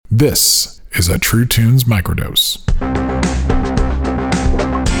This is a True Tunes Microdose.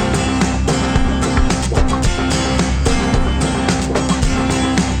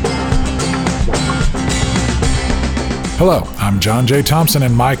 Hello, I'm John J. Thompson,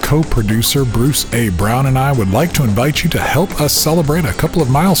 and my co-producer Bruce A. Brown and I would like to invite you to help us celebrate a couple of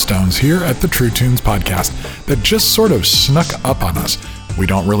milestones here at the True Tunes podcast that just sort of snuck up on us. We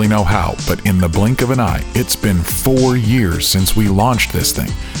don't really know how, but in the blink of an eye, it's been 4 years since we launched this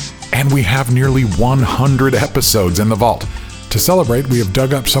thing, and we have nearly 100 episodes in the vault. To celebrate, we have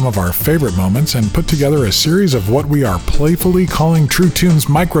dug up some of our favorite moments and put together a series of what we are playfully calling True Tunes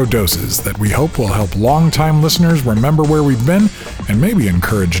Microdoses that we hope will help longtime listeners remember where we've been and maybe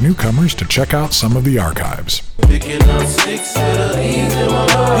encourage newcomers to check out some of the archives. We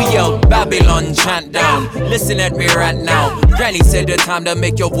yelled Babylon chant down. Listen at me right now. Granny said the time to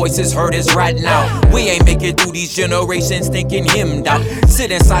make your voices heard is right now. We ain't make it through these generations thinking him down.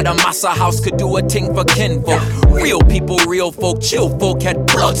 Sit inside a massa house could do a ting for kinfolk. Real people, real folk, chill folk had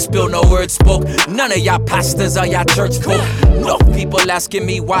blood spill, no word spoke. None of y'all pastors or y'all church folk. Enough people asking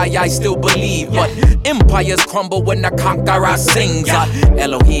me why I still believe, but empires crumble when the conqueror sings.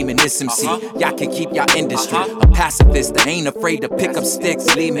 Elohim and SMC, y'all can keep y'all industry. A pacifist that ain't afraid to pick up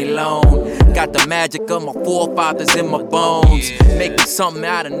sticks, leave me alone. Got the magic of my forefathers in my bones. Making something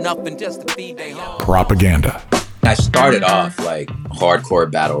out of nothing just to feed their home. Propaganda. I started off like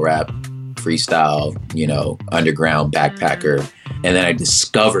hardcore battle rap, freestyle, underground backpacker. And then I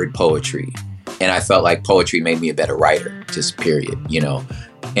discovered poetry. And I felt like poetry made me a better writer, just period, And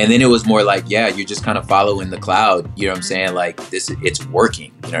then it was more like, yeah, you're just kind of following the cloud, you know what I'm saying? Like it's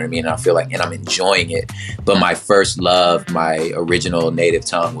working, you know what I mean? And I feel like, and I'm enjoying it. But my first love, my original native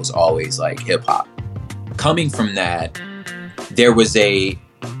tongue was always like hip hop. Coming from that, there was a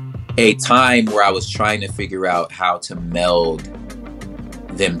time where I was trying to figure out how to meld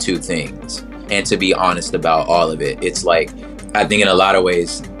them two things. And to be honest about all of it, it's like, I think in a lot of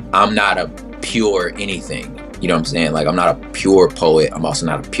ways, I'm not a pure anything. You know what I'm saying? Like, I'm not a pure poet. I'm also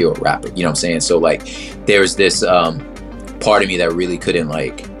not a pure rapper. You know what I'm saying? So like, there's this part of me that really couldn't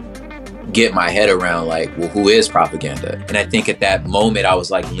like get my head around like, well, who is propaganda? And I think at that moment, I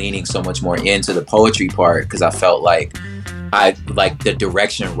was like leaning so much more into the poetry part because I felt like the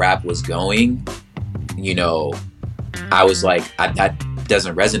direction rap was going, I was like, that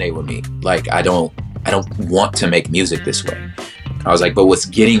doesn't resonate with me. Like, I don't want to make music this way. I was like, but what's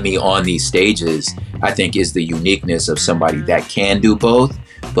getting me on these stages, I think, is the uniqueness of somebody that can do both,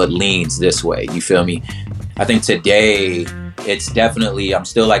 but leans this way. You feel me? I think today, it's definitely, I'm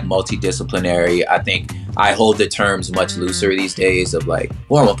still like multidisciplinary. I think I hold the terms much looser these days of like,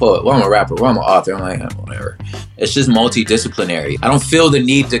 well, I'm a poet, well, I'm a rapper, well, I'm an author. I'm like, whatever. It's just multidisciplinary. I don't feel the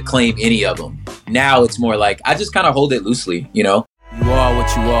need to claim any of them. Now it's more like, I just kind of hold it loosely, You are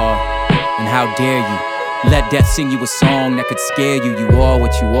what you are, and how dare you? Let death sing you a song that could scare you. You are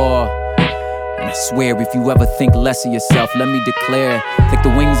what you are. And I swear, if you ever think less of yourself, let me declare, take the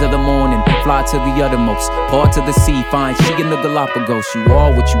wings of the morning, fly to the uttermost, part to the sea, find she in the Galapagos. You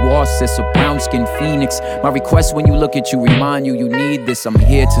are what you are, sis, a brown-skinned phoenix. My request when you look at you, remind you need this. I'm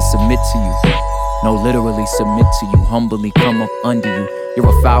here to submit to you. No, literally submit to you, humbly come up under you. You're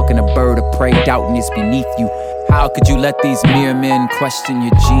a falcon, a bird of prey, doubting is beneath you. How could you let these mere men question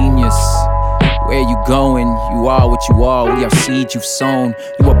your genius? Where you going? You are what you are. We are seeds you've sown.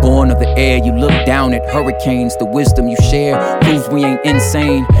 You are born of the air. You look down at hurricanes. The wisdom you share proves we ain't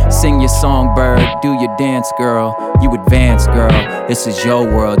insane. Sing your song, bird. Do your dance, girl. You advance, girl. This is your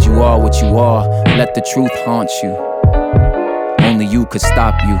world. You are what you are. Let the truth haunt you. Only you could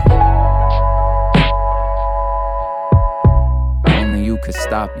stop you. Only you could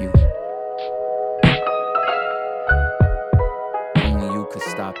stop you. Only you could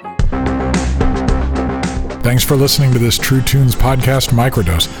stop you. Thanks for listening to this True Tunes podcast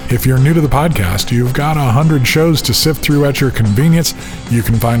microdose. If you're new to the podcast, you've got 100 shows to sift through at your convenience. You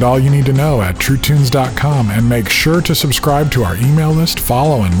can find all you need to know at truetunes.com, and make sure to subscribe to our email list,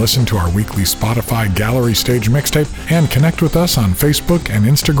 follow and listen to our weekly Spotify Gallery Stage mixtape, and connect with us on Facebook and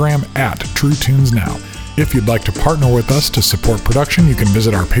Instagram at True Tunes Now. If you'd like to partner with us to support production, you can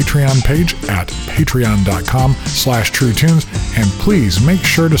visit our Patreon page at patreon.com/TrueTunes, and please make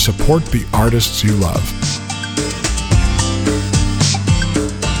sure to support the artists you love.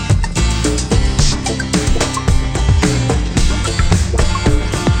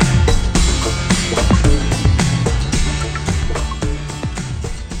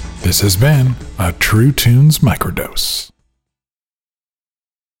 This has been a True Tunes Microdose.